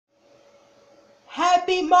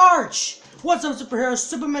Happy March! What's up, superheroes?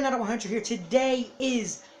 Superman Out 100 here. Today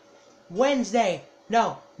is Wednesday.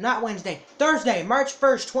 No, not Wednesday. Thursday, March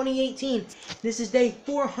 1st, 2018. This is day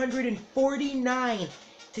 449.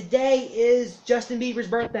 Today is Justin Bieber's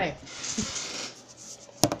birthday.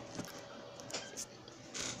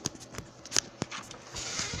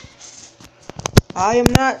 I'm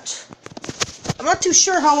not too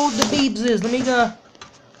sure how old the Biebs is. Let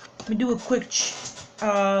me do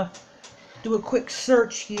a quick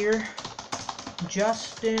search here.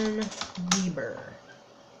 Justin Bieber.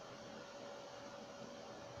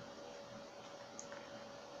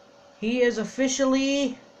 He is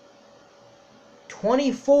officially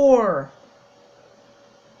 24.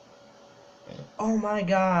 Oh my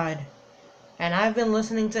god. And I've been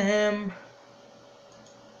listening to him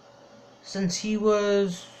since he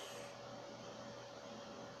was...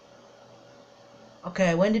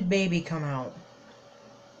 Okay, when did Baby come out?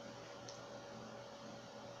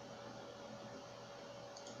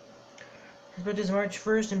 His birthday is March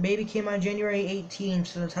 1st, and Baby came out January 18th,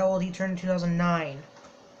 so that's how old he turned in 2009.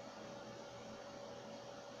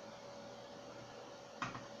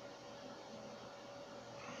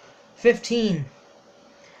 "15.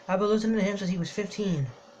 I've been listening to him since he was 15.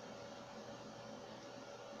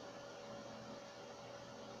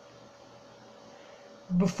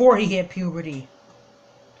 Before he hit puberty.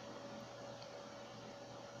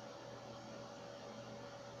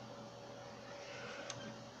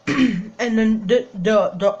 And then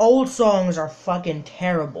the old songs are fucking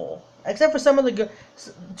terrible. Except for some of the good...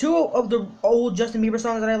 Two of the old Justin Bieber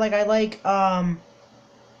songs that I like,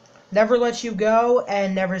 Never Let You Go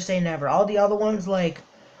and Never Say Never. All the other ones, like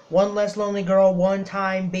One Less Lonely Girl, One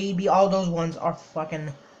Time, Baby, all those ones are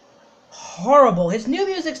fucking horrible. His new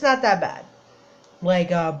music's not that bad.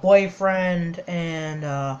 Like, Boyfriend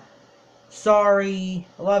and, Sorry,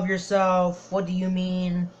 Love Yourself, What Do You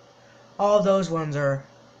Mean? All those ones are...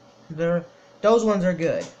 Those ones are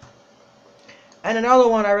good. And another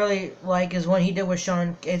one I really like is one he did with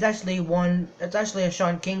Sean... It's actually a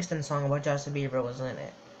Sean Kingston song about Justin Bieber was in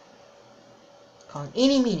it. Called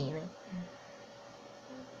Eeny Meeny.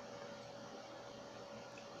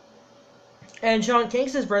 And Sean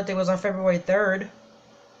Kingston's birthday was on February 3rd.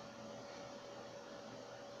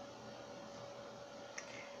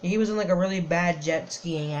 He was in like a really bad jet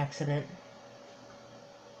skiing accident.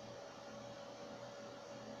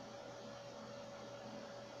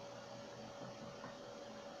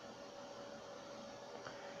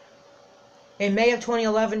 In May of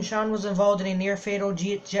 2011, Sean was involved in a near-fatal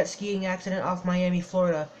jet skiing accident off Miami,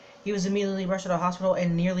 Florida. He was immediately rushed to the hospital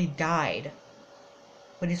and nearly died.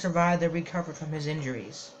 But he survived and recovered from his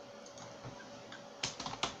injuries.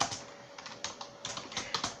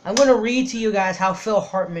 I'm going to read to you guys how Phil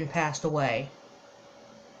Hartman passed away.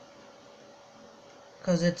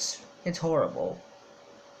 Because it's horrible.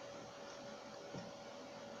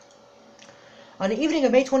 On the evening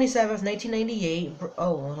of May 27th, 1998...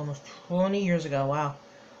 Oh, it was almost 20 years ago, wow.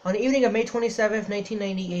 On the evening of May 27th,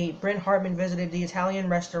 1998, Brent Hartman visited the Italian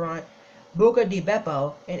restaurant Buca di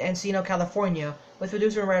Beppo in Encino, California, with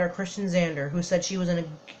producer and writer Christian Zander, who said she was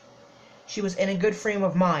in a good frame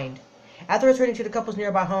of mind. After returning to the couple's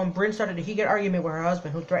nearby home, Brent started a heated argument with her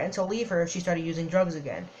husband, who threatened to leave her if she started using drugs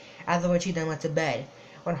again, after which he then went to bed.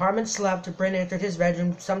 When Hartman slept, Brent entered his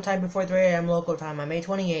bedroom sometime before 3 a.m. local time on May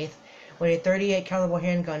 28th, with a .38 caliber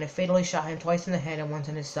handgun and fatally shot him twice in the head and once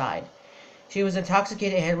in his side. She was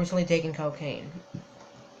intoxicated and had recently taken cocaine.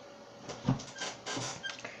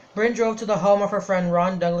 Brent drove to the home of her friend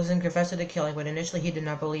Ron Douglas and confessed to the killing, but initially he did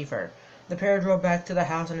not believe her. The pair drove back to the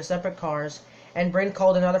house in separate cars, and Brent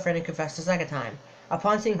called another friend and confessed a second time.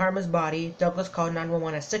 Upon seeing Hartman's body, Douglas called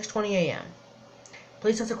 911 at 6:20 a.m.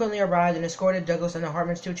 Police subsequently arrived and escorted Douglas and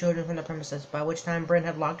Hartman's 2 children from the premises, by which time Brent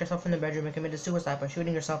had locked herself in the bedroom and committed suicide by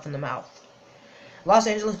shooting herself in the mouth. Los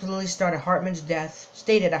Angeles police stated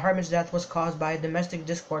that Hartman's death was caused by a domestic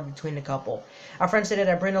discord between the couple. A friend stated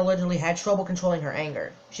that Brent allegedly had trouble controlling her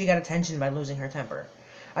anger. She got attention by losing her temper.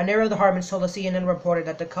 A neighbor of the Hartmans told the CNN reporter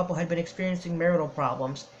that the couple had been experiencing marital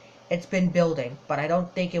problems. It's been building, but I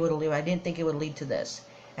didn't think it would lead to this.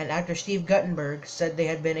 And actor Steve Guttenberg said they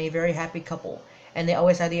had been a very happy couple, and they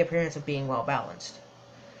always had the appearance of being well balanced.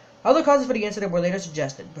 Other causes for the incident were later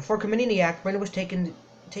suggested. Before committing the act, Brent was taking the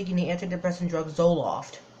antidepressant drug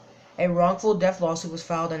Zoloft. A wrongful death lawsuit was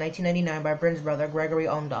filed in 1999 by Brent's brother, Gregory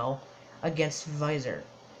Omdahl, against Pfizer,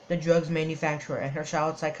 the drug's manufacturer, and her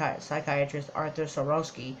child psychiatrist, Arthur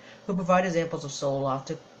Sorowski, who provided examples of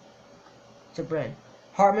Zoloft to Brent.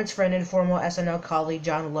 Hartman's friend and former SNL colleague,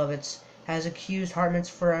 John Lovitz, has accused Hartman's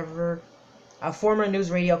former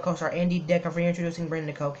news radio co-star Andy Dick of reintroducing Brent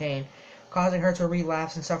to cocaine. causing her to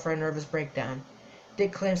relapse and suffer a nervous breakdown.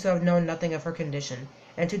 Dick claims to have known nothing of her condition.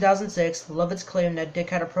 In 2006, Lovitz claimed that Dick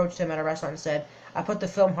had approached him at a restaurant and said, "I put the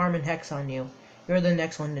film Harmon Hex on you. You're the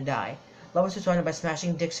next one to die." Lovitz responded by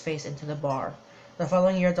smashing Dick's face into the bar. The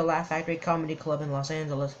following year at the Laugh Factory Comedy Club in Los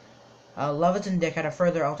Angeles, Lovitz and Dick had a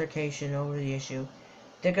further altercation over the issue.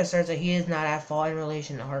 Dick asserts that he is not at fault in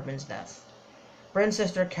relation to Hartman's death. Bryn's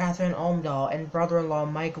sister Catherine Omdahl and brother-in-law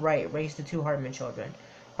Mike Wright raised the two Hartman children.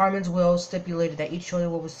 Hartman's will stipulated that each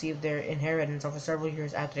child will receive their inheritance over several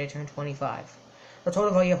years after they turned 25. The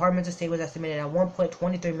total value of Hartman's estate was estimated at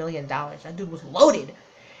 $1.23 million. That dude was loaded!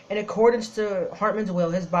 In accordance to Hartman's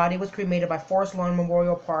will, his body was cremated by Forest Lawn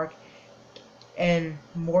Memorial Park in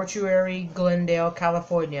Mortuary, Glendale,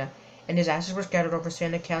 California, and his ashes were scattered over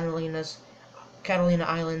Santa Catalina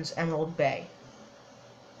Island's Emerald Bay.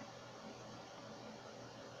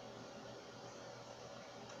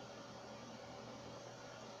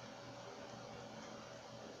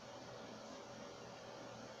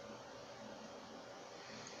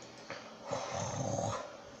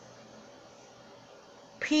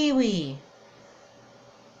 Pee-wee!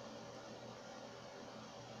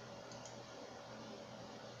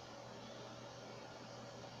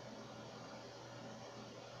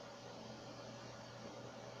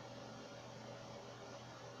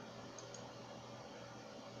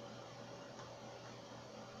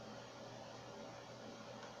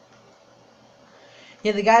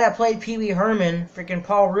 Yeah, the guy that played Pee Wee Herman, freaking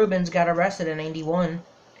Paul Reubens, got arrested in '91.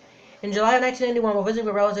 In July of 1991, while visiting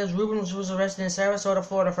with relatives, Reubens was arrested in Sarasota,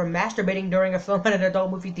 Florida for masturbating during a film at an adult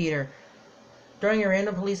movie theater. During a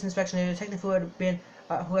random police inspection, a detective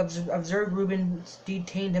who observed Reubens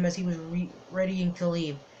detained him as he was readying to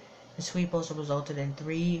leave. His sweep also resulted in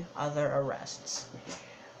 3 other arrests.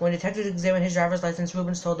 When detectives examined his driver's license,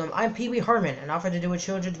 Reubens told them, "I'm Pee Wee Herman," and offered to do a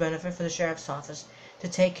children's benefit for the sheriff's office to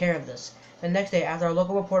take care of this. The next day, after a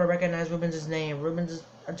local reporter recognized Reubens' name, Reubens'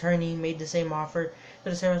 attorney made the same offer to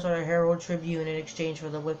the Sarasota Herald-Tribune in exchange for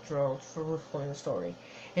the withdrawal for withholding the story.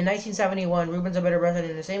 In 1971, Reubens had been arrested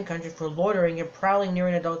in the same country for loitering and prowling near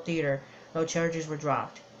an adult theater. No charges were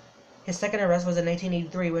dropped. His second arrest was in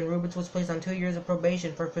 1983 when Reubens was placed on 2 years of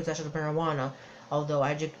probation for possession of marijuana, although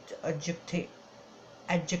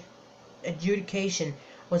adjudication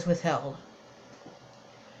was withheld.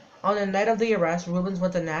 On the night of the arrest, Reubens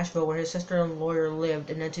went to Nashville, where his sister and lawyer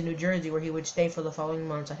lived, and then to New Jersey, where he would stay for the following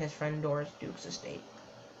months at his friend Doris Duke's estate.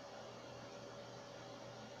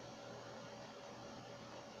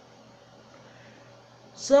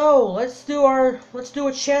 So let's do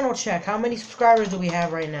a channel check. How many subscribers do we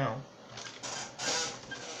have right now?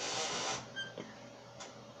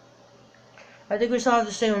 I think we still have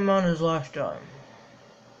the same amount as last time.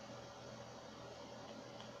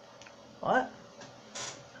 What?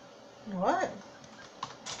 What?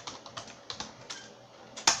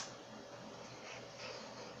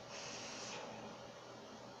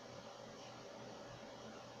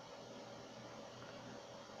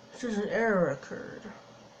 This is an error occurred.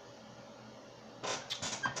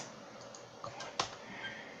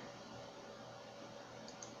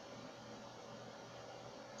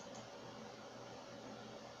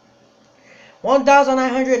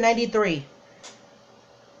 1,993.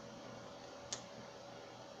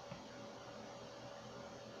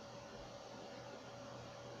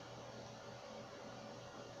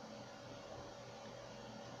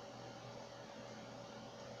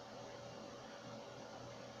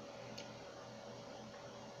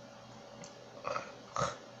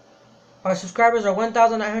 Our subscribers are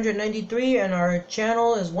 1,993 and our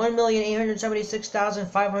channel is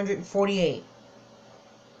 1,876,548.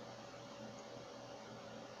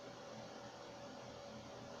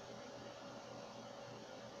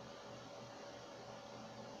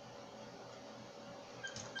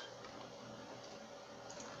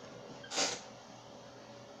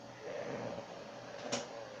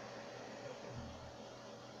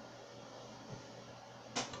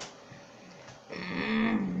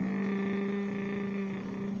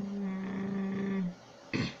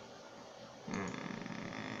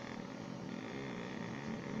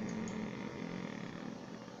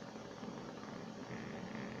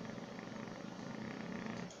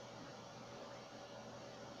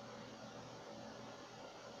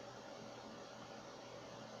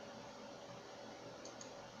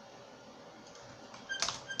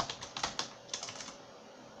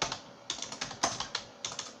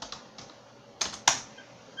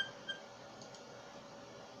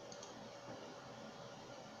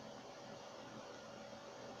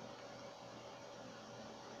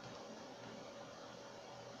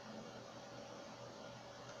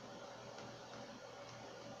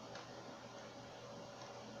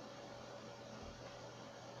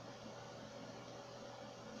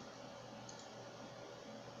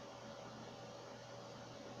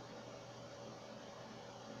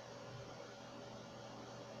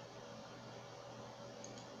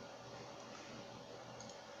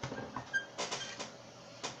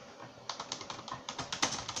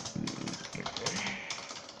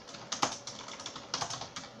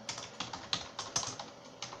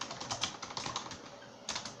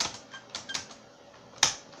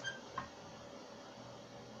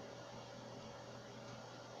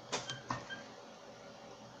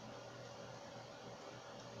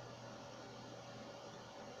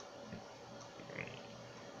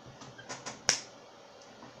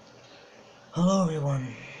 Hello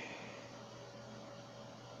everyone.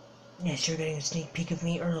 Yes, you're getting a sneak peek of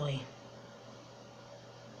me early.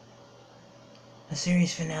 The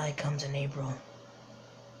series finale comes in April.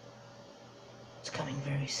 It's coming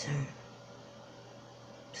very soon.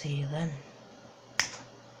 See you then.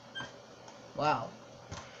 Wow.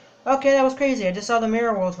 Okay, that was crazy. I just saw the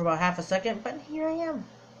mirror world for about half a second, but here I am.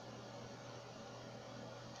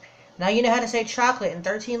 Now you know how to say chocolate in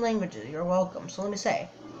 13 languages. You're welcome. So let me say.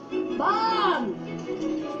 Mom!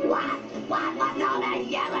 What's all that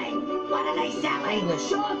yelling? What are they selling? English.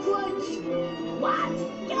 Chocolates! What?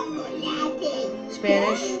 Chocolate!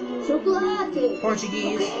 Spanish. Chocolate!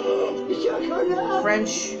 Portuguese. Chocolate!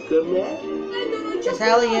 French. Chocolate!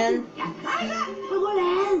 Italian.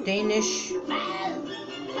 Chocolate! Danish. Chocolate!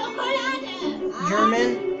 German.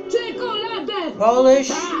 Chocolate!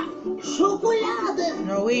 Polish. Chocolate!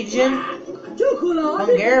 Norwegian. Chocolate!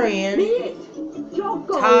 Hungarian.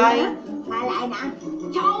 Thai.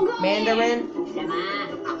 Chocolate! Mandarin.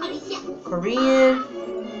 Korean.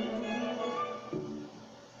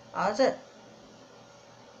 Oh, that's it.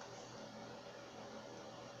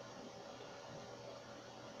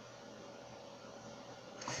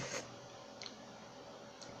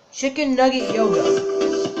 Chicken nugget yoga.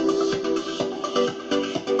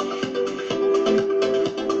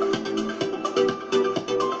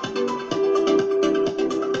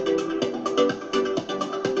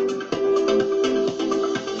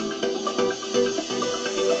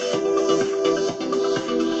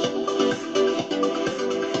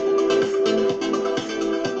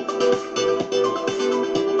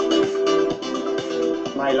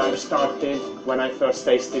 My life started when I first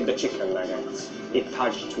tasted the chicken nuggets. It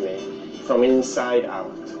touched me from inside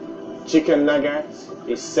out. Chicken nuggets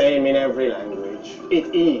is same in every language.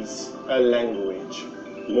 It is a language.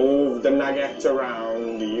 Move the nugget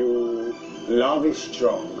around you. Love is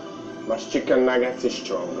strong, but chicken nuggets is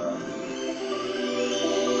stronger.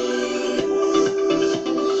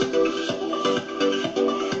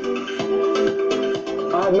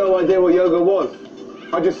 I had no idea what yoga was.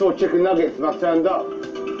 I just saw chicken nuggets and I turned up.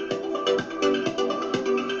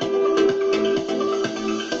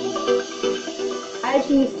 I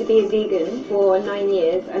actually used to be a vegan for 9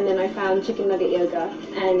 years, and then I found chicken nugget yoga,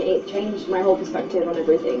 and it changed my whole perspective on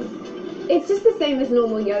everything. It's just the same as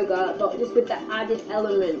normal yoga, but just with the added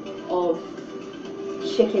element of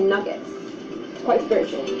chicken nuggets. It's quite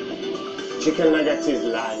spiritual. Chicken nuggets is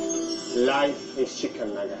life. Life is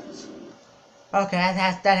chicken nuggets. Okay,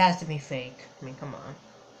 that has to be fake. I mean, come on.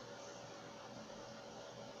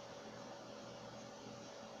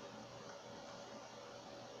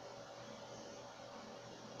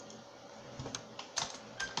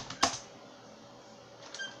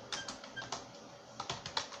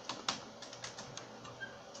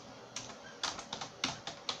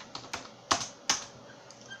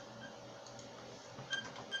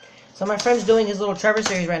 So my friend's doing his little Trevor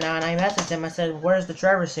series right now, and I messaged him. I said, "Where's the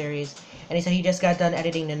Trevor series?" And he said he just got done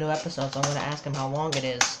editing the new episode, so I'm gonna ask him how long it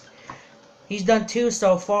is. He's done 2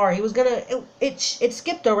 so far. He was gonna it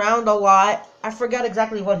skipped around a lot. I forgot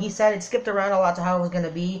exactly what he said. It skipped around a lot to how it was gonna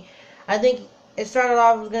be. I think it started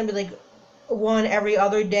off, it was gonna be like 1 every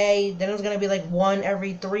other day. Then it was gonna be like 1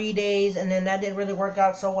 every 3 days, and then that didn't really work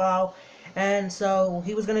out so well. And so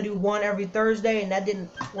he was gonna do 1 every Thursday, and that didn't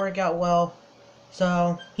work out well.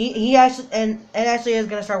 So he actually and actually is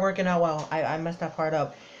gonna start working out well. I messed that part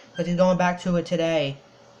up because he's going back to it today,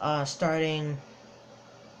 starting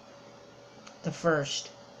the 1st.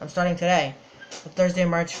 I'm starting today, Thursday,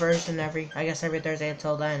 March 1st, and I guess every Thursday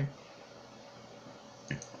until then.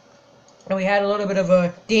 And we had a little bit of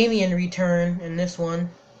a Damien return in this one.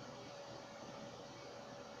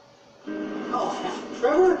 Oh,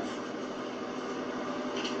 Trevor?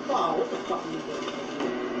 Oh, what the fuck are you doing?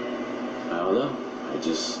 I don't know. I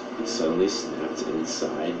just suddenly snapped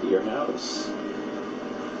inside your house.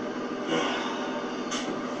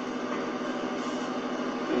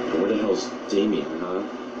 Where the hell's Damien, huh?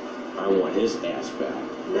 I want his ass back.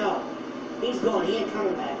 No. He's gone. He ain't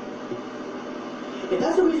coming back. If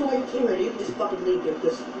that's the reason why you came here, you can just fucking leave here,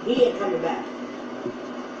 because he ain't coming back.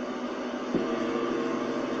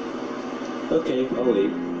 Okay, I'll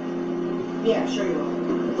leave. Yeah, sure you will.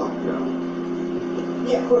 Fuck no.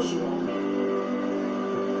 Yeah, of course you will.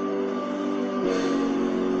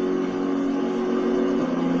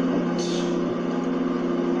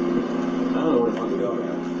 I don't know where the fuck to go,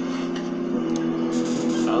 man.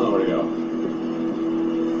 I don't know where to go.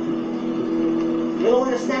 You don't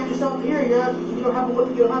want to snap yourself here, you don't have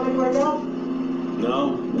anywhere to go? No,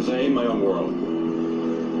 because I hate my own world.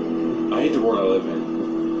 I hate the world I live in.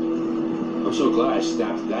 I'm so glad I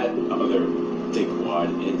snapped that other dickwad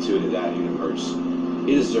God into that universe.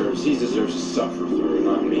 He deserves to suffer for it,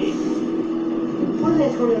 not me. What did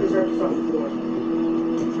Antonio deserve to suffer for?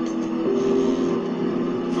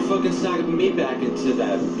 For fucking snagging me back into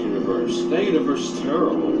that universe. That universe is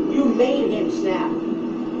terrible. You made him snap.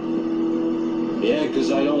 Yeah,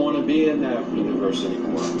 because I don't want to be in that universe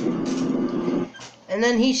anymore. And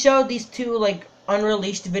then he showed these two, like,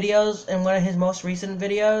 unreleased videos in one of his most recent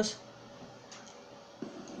videos.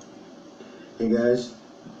 Hey guys,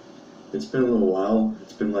 it's been a little while.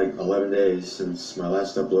 It's been like 11 days since my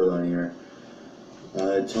last upload on here.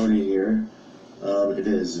 Tony here. It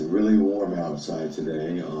is really warm outside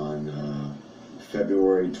today on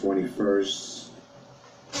February 21st.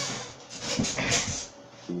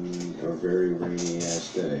 A very rainy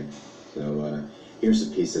ass day. So here's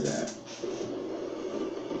a piece of that.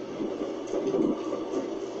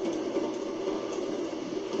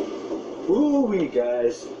 Woo-wee,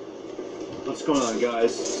 guys. What's going on,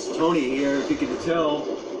 guys? It's Tony here. If you can tell,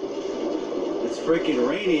 it's freaking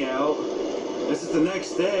rainy out. This is the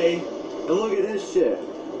next day. And look at this shit.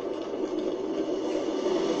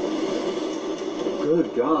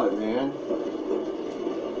 Good God, man.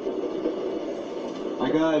 I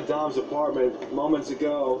got at Dom's apartment moments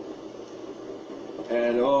ago.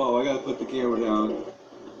 And, oh, I gotta put the camera down.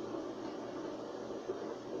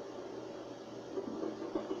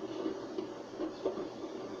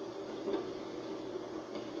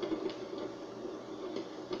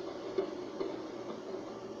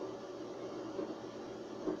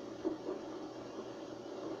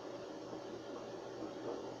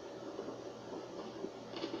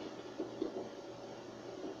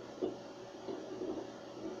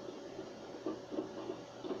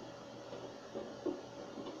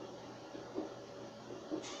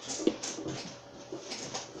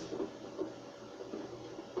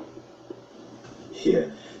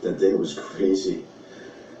 Yeah, that day was crazy.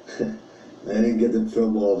 I didn't get to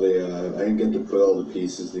film all the, I didn't get to put all the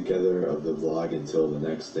pieces together of the vlog until the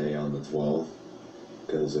next day on the 12th.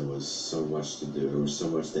 Because there was so much to do, there was so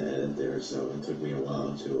much to edit there, so it took me a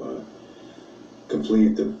while to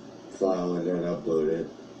complete the file and then upload it.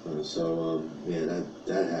 Yeah,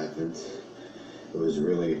 that happened. It was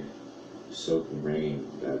really soaking rain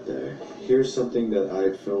that day. Here's something that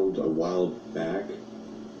I filmed a while back,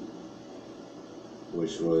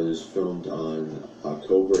 which was filmed on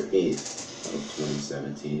October 8th of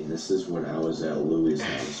 2017. This is when I was at Louis'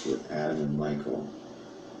 house with Adam and Michael.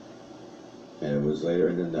 And it was later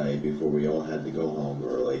in the night before we all had to go home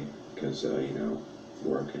early because, you know,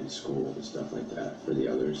 work and school and stuff like that for the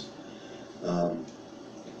others.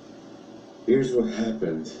 Here's what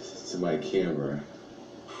happened to my camera.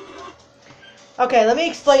 Okay, let me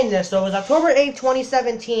explain this. So it was October 8th,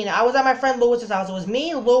 2017. I was at my friend Lewis's house. It was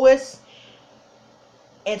me, Lewis,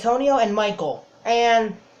 Antonio, and Michael.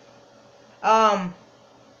 And,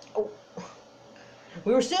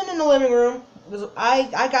 we were sitting in the living room.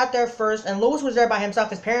 I got there first, and Lewis was there by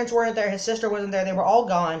himself. His parents weren't there. His sister wasn't there. They were all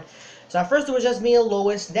gone. So at first it was just me and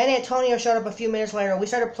Lewis. Then Antonio showed up a few minutes later. We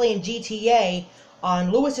started playing GTA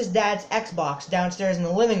on Lewis's dad's Xbox downstairs in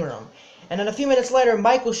the living room. And then a few minutes later,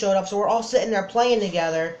 Michael showed up, so we're all sitting there playing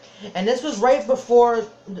together. And this was right before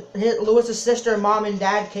Lewis's sister, mom, and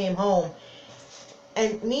dad came home.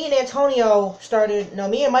 And me and Antonio started, no,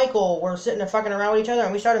 me and Michael were sitting there fucking around with each other,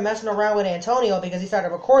 and we started messing around with Antonio because he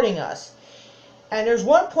started recording us. And there's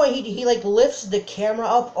one point he like lifts the camera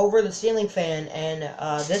up over the ceiling fan, and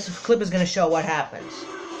this clip is going to show what happens.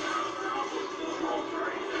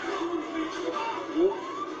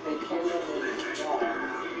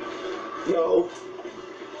 No.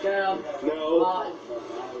 Girl. No.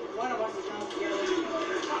 One of us is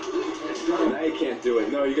not Now you can't do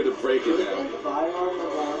it. No, you gotta break it now.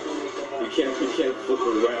 You can't flip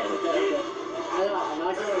it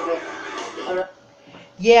around.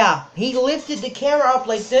 Yeah, he lifted the camera up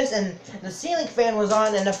like this, and the ceiling fan was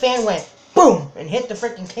on, and the fan went boom and hit the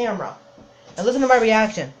freaking camera. And listen to my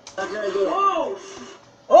reaction. Oh!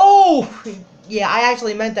 Oh! Yeah, I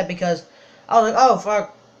actually meant that because I was like, oh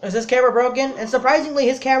fuck, is this camera broken? And surprisingly,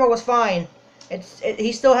 his camera was fine.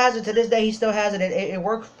 He still has it to this day. He still has it. It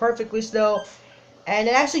works perfectly still, and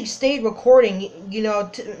it actually stayed recording. You know,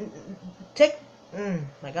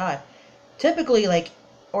 my God. Typically,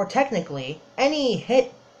 technically, any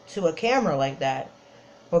hit to a camera like that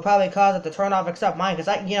would probably cause it to turn off, except mine, because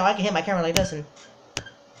I can hit my camera like this and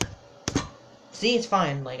see, it's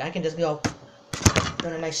fine. Like I can just go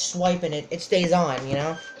run a nice swipe and it stays on. You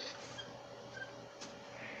know.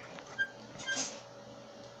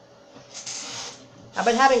 I've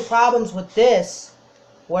been having problems with this,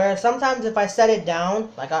 where sometimes if I set it down,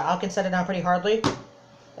 like I can set it down pretty hardly.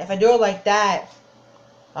 If I do it like that,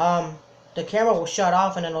 the camera will shut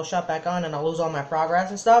off and then it'll shut back on and I'll lose all my progress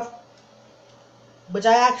and stuff. Which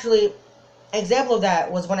I actually, example of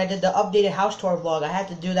that was when I did the updated house tour vlog. I had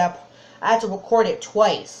to do that, I had to record it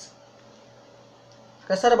twice.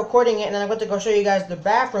 I started recording it and then I went to go show you guys the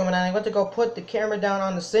bathroom and then I went to go put the camera down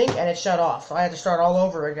on the sink and it shut off. So I had to start all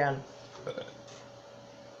over again.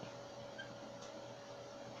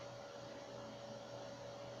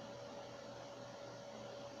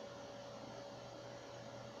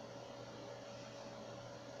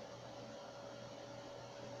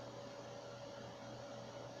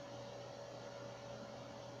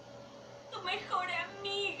 Mejor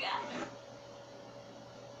amiga.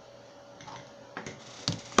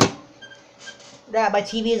 Yeah, my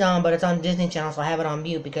TV is on, but it's on Disney Channel, so I have it on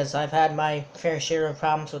mute because I've had my fair share of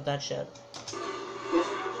problems with that shit.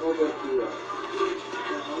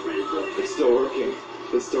 It's still working.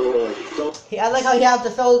 It's still rolling. I like how you have to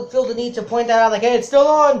feel the need to point that out, like, hey, it's still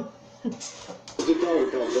on.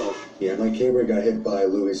 Yeah, my camera got hit by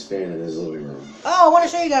Louis' fan in his living room. Oh, I want to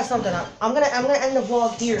show you guys something. I'm gonna end the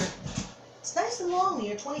vlog here. It's nice and long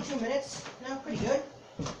here, 22 minutes. No, pretty good.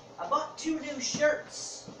 I bought 2 new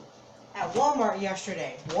shirts at Walmart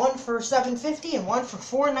yesterday. One for $7.50 and one for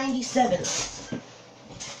 $4.97.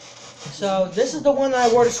 So this is the one that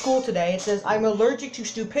I wore to school today. It says, "I'm allergic to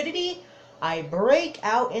stupidity. I break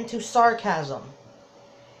out into sarcasm."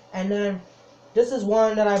 And then this is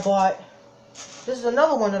one that I bought. This is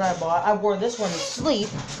another one that I bought. I wore this one to sleep.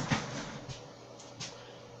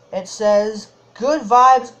 It says, "Good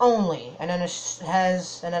vibes only," and then it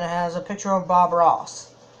has a picture of Bob Ross.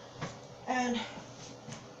 And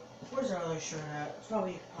where's our other shirt at? It's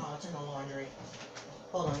probably, oh, it's in the laundry.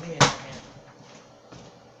 Hold on, give me a second.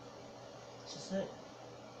 Is this it?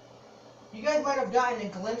 You guys might have gotten a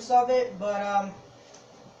glimpse of it, but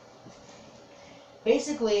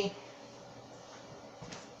basically,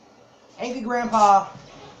 Angry Grandpa,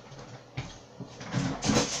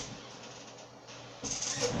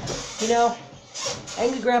 you know,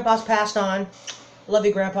 Angry Grandpa's passed on. Love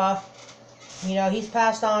you, Grandpa. You know, he's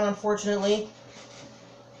passed on, unfortunately.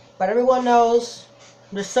 But everyone knows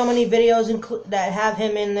there's so many videos that have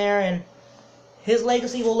him in there, and his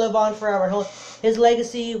legacy will live on forever. His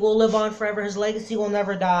legacy will live on forever. His legacy will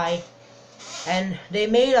never die. And they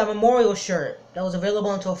made a memorial shirt that was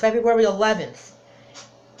available until February 11th.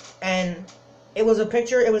 And it was a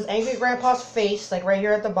picture, it was Angry Grandpa's face, like right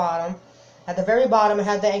here at the bottom. At the very bottom, it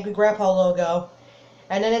had the Angry Grandpa logo.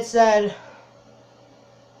 And then it said,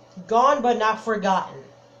 "Gone but not forgotten."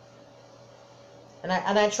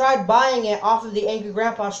 And I tried buying it off of the Angry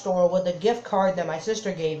Grandpa store with a gift card that my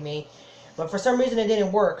sister gave me. But for some reason it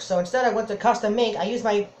didn't work. So instead I went to Custom Ink. I used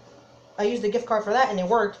the gift card for that and it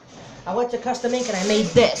worked. I went to Custom Ink and I made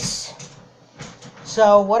this.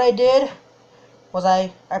 So what I did was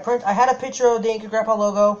I had a picture of the Angry Grandpa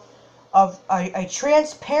logo, of a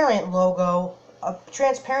transparent logo, a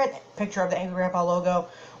transparent picture of the Angry Grandpa logo,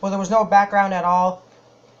 where there was no background at all.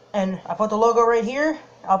 And I put the logo right here.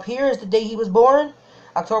 Up here is the day he was born,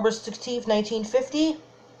 October 16th, 1950.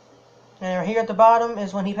 And here at the bottom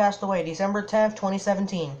is when he passed away, December 10th,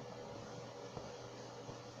 2017.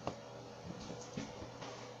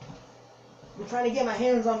 I'm trying to get my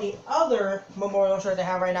hands on the other memorial shirt they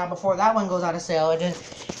have right now before that one goes out of sale. It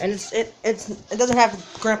doesn't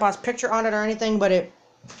have Grandpa's picture on it or anything, but it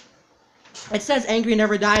says "Angry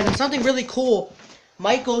Never Dies." And something really cool,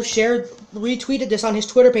 Michael retweeted this on his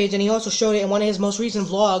Twitter page, and he also showed it in one of his most recent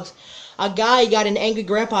vlogs. A guy got an Angry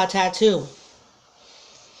Grandpa tattoo.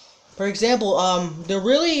 For example, the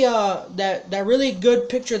really that really good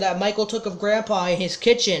picture that Michael took of Grandpa in his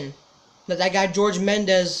kitchen, that guy George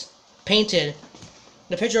Mendez painted.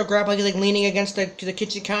 The picture of Grandpa, he's like leaning against the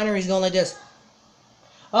kitchen counter. He's going like this.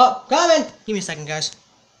 Oh, coming! Give me a second, guys.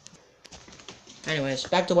 Anyways,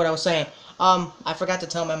 back to what I was saying. I forgot to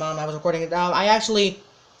tell my mom I was recording it.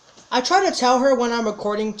 I try to tell her when I'm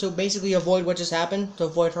recording to basically avoid what just happened, to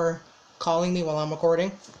avoid her calling me while I'm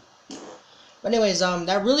recording. But anyways,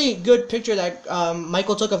 that really good picture that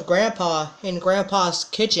Michael took of Grandpa in Grandpa's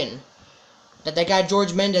kitchen, that guy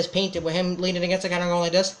George Mendez painted with him leaning against the counter going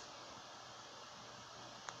like this.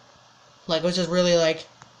 Like, it was just really like,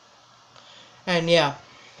 and yeah,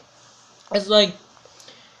 it's like,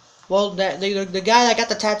 well, the guy that got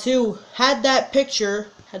the tattoo had that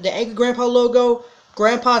picture, had the Angry Grandpa logo,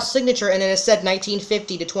 Grandpa's signature, and then it said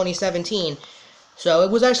 1950 to 2017. So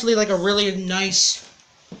it was actually like a really nice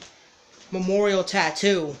memorial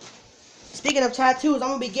tattoo. Speaking of tattoos, I'm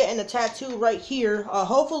going to be getting a tattoo right here,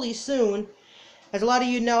 hopefully soon. As a lot of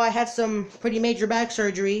you know, I had some pretty major back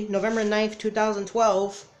surgery, November 9th,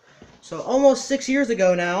 2012. So almost 6 years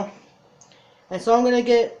ago now. And so I'm going to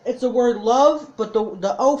get, it's the word love, but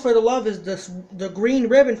the O for the love is the green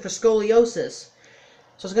ribbon for scoliosis.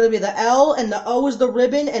 So it's going to be the L, and the O is the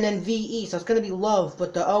ribbon, and then VE. So it's going to be love,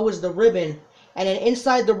 but the O is the ribbon. And then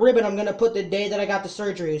inside the ribbon, I'm going to put the day that I got the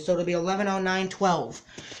surgery. So it'll be 11/09/12.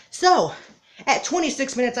 So, at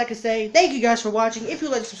 26 minutes, I can say, thank you guys for watching. If you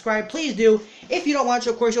like to subscribe, please do. If you don't watch,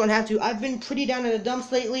 of course, you don't have to. I've been pretty down in the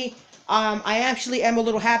dumps lately. I actually am a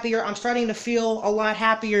little happier. I'm starting to feel a lot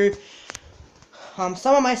happier.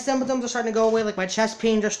 Some of my symptoms are starting to go away, like my chest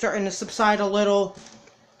pains are starting to subside a little.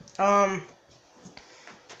 I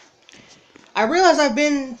realize I've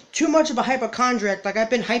been too much of a hypochondriac. Like, I've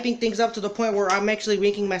been hyping things up to the point where I'm actually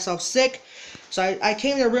making myself sick. So I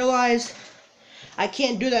came to realize I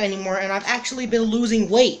can't do that anymore, and I've actually been losing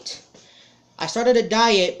weight. I started a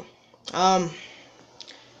diet.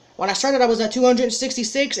 When I started, I was at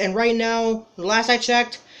 266, and right now, the last I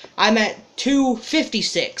checked, I'm at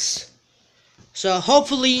 256. So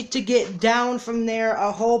hopefully to get down from there,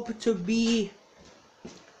 I hope to be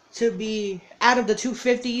out of the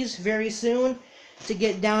 250s very soon, to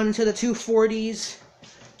get down into the 240s,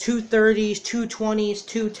 230s, 220s,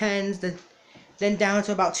 210s, then down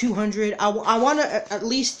to about 200. I want to at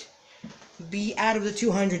least be out of the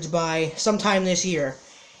 200s by sometime this year.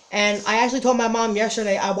 And I actually told my mom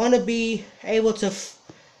yesterday I want to be able to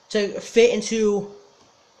fit into.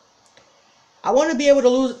 I want to be able to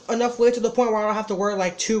lose enough weight to the point where I don't have to wear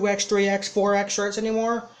like 2X, 3X, 4X shirts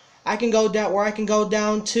anymore. I can go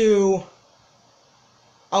down to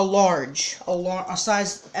a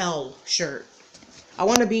size L shirt. I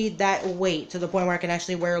want to be that weight to the point where I can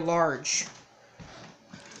actually wear large.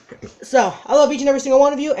 So, I love each and every single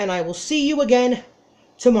one of you, and I will see you again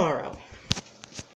tomorrow.